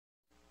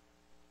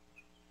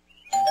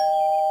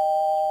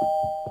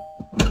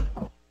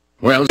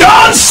Well,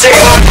 John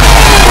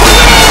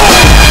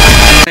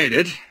made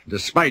it,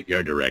 despite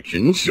your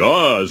directions.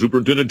 Ah,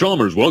 Superintendent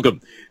Chalmers,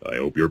 welcome. I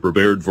hope you're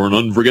prepared for an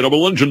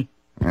unforgettable luncheon.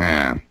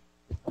 Yeah.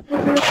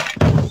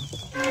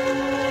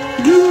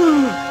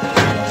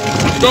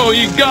 Oh,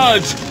 ye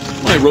gods!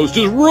 My roast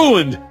is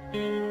ruined!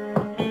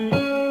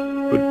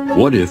 But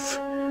what if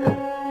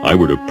I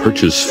were to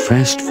purchase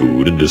fast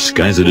food and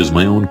disguise it as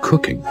my own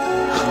cooking?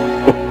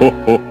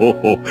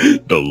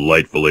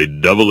 Delightfully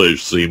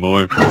devilish,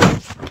 Seymour.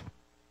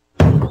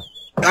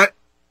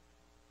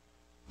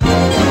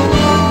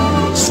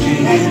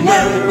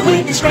 Skinner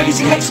with his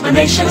crazy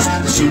explanations.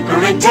 The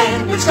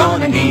superintendent's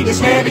gonna need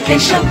his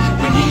medication.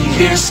 When he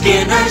hears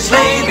Skinner's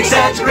lame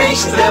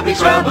exaggerations, there'll be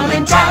trouble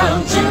in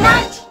town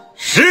tonight.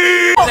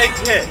 See? Take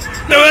 10.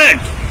 Do it!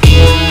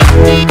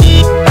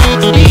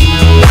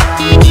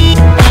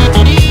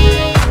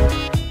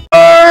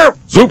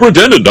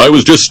 Superintendent, I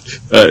was just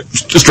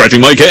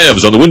stretching my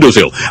calves on the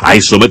windowsill.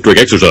 Isometric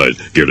exercise.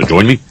 Care to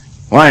join me?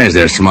 Why is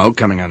there smoke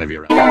coming out of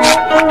your...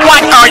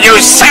 What are you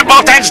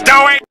simpletons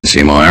doing?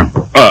 Seymour?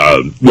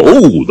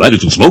 Oh, that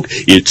isn't smoke.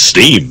 It's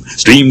steam.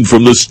 Steam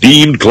from the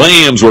steamed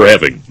clams we're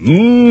having.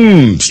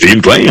 Mmm,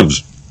 steamed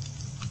clams.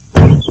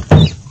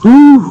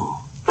 Whew.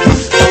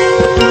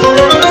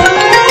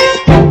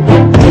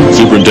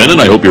 Superintendent,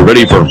 I hope you're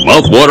ready for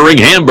mouth-watering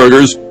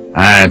hamburgers.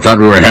 I thought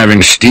we were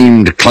having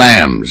steamed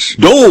clams.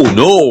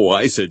 No,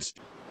 I said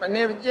My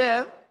name is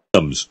Jeff.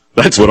 clams.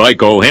 That's what I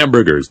call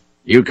hamburgers.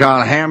 You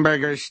call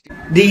hamburgers...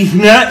 These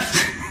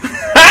nuts.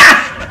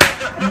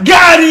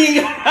 Got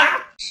him!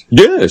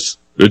 Yes,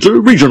 it's a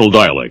regional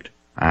dialect.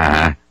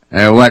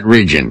 What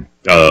region?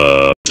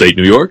 State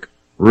New York?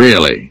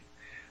 Really?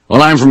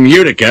 Well, I'm from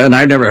Utica, and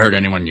I've never heard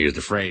anyone use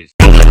the phrase.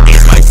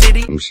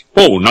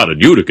 Oh, not in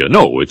Utica.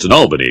 No, it's an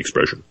Albany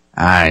expression.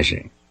 I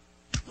see.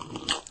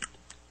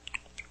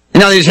 You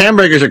know, these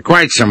hamburgers are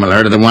quite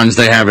similar to the ones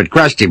they have at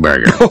Krusty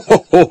Burger.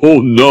 Oh,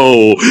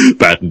 no.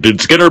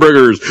 Patented Skinner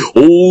Burgers.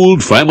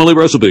 Old family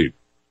recipe.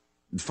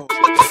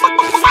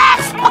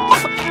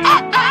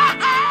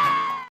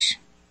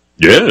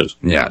 Yes.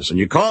 Yes, and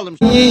you call them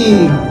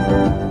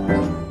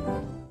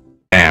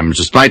hams,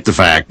 despite the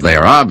fact they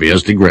are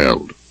obviously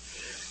grilled.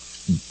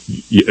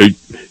 You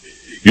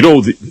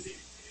know,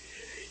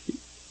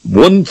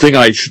 one thing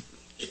I should...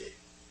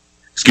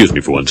 Excuse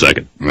me for 1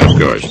 second. Of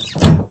course.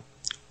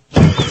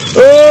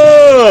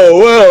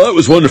 Oh, well, that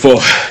was wonderful.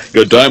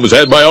 Good time was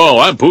had by all.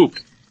 I'm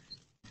pooped.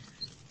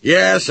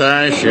 Yes,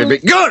 I should be.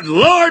 Good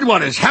Lord,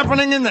 what is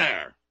happening in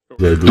there?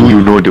 Do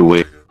you know the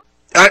way?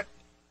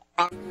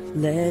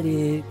 Let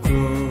it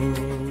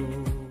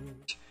go.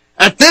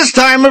 At this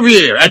time of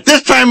year, at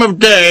this time of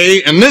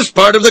day, in this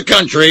part of the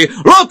country,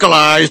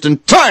 localized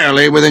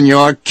entirely within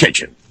your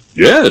kitchen.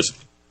 Yes.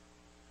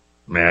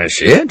 May I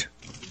see it?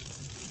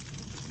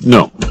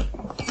 No.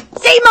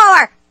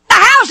 Seymour! The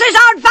house is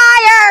on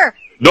fire!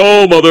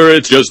 No, Mother,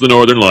 it's just the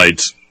Northern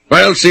Lights.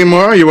 Well,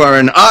 Seymour, you are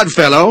an odd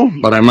fellow,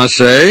 but I must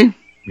say,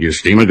 you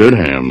steam a good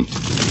ham.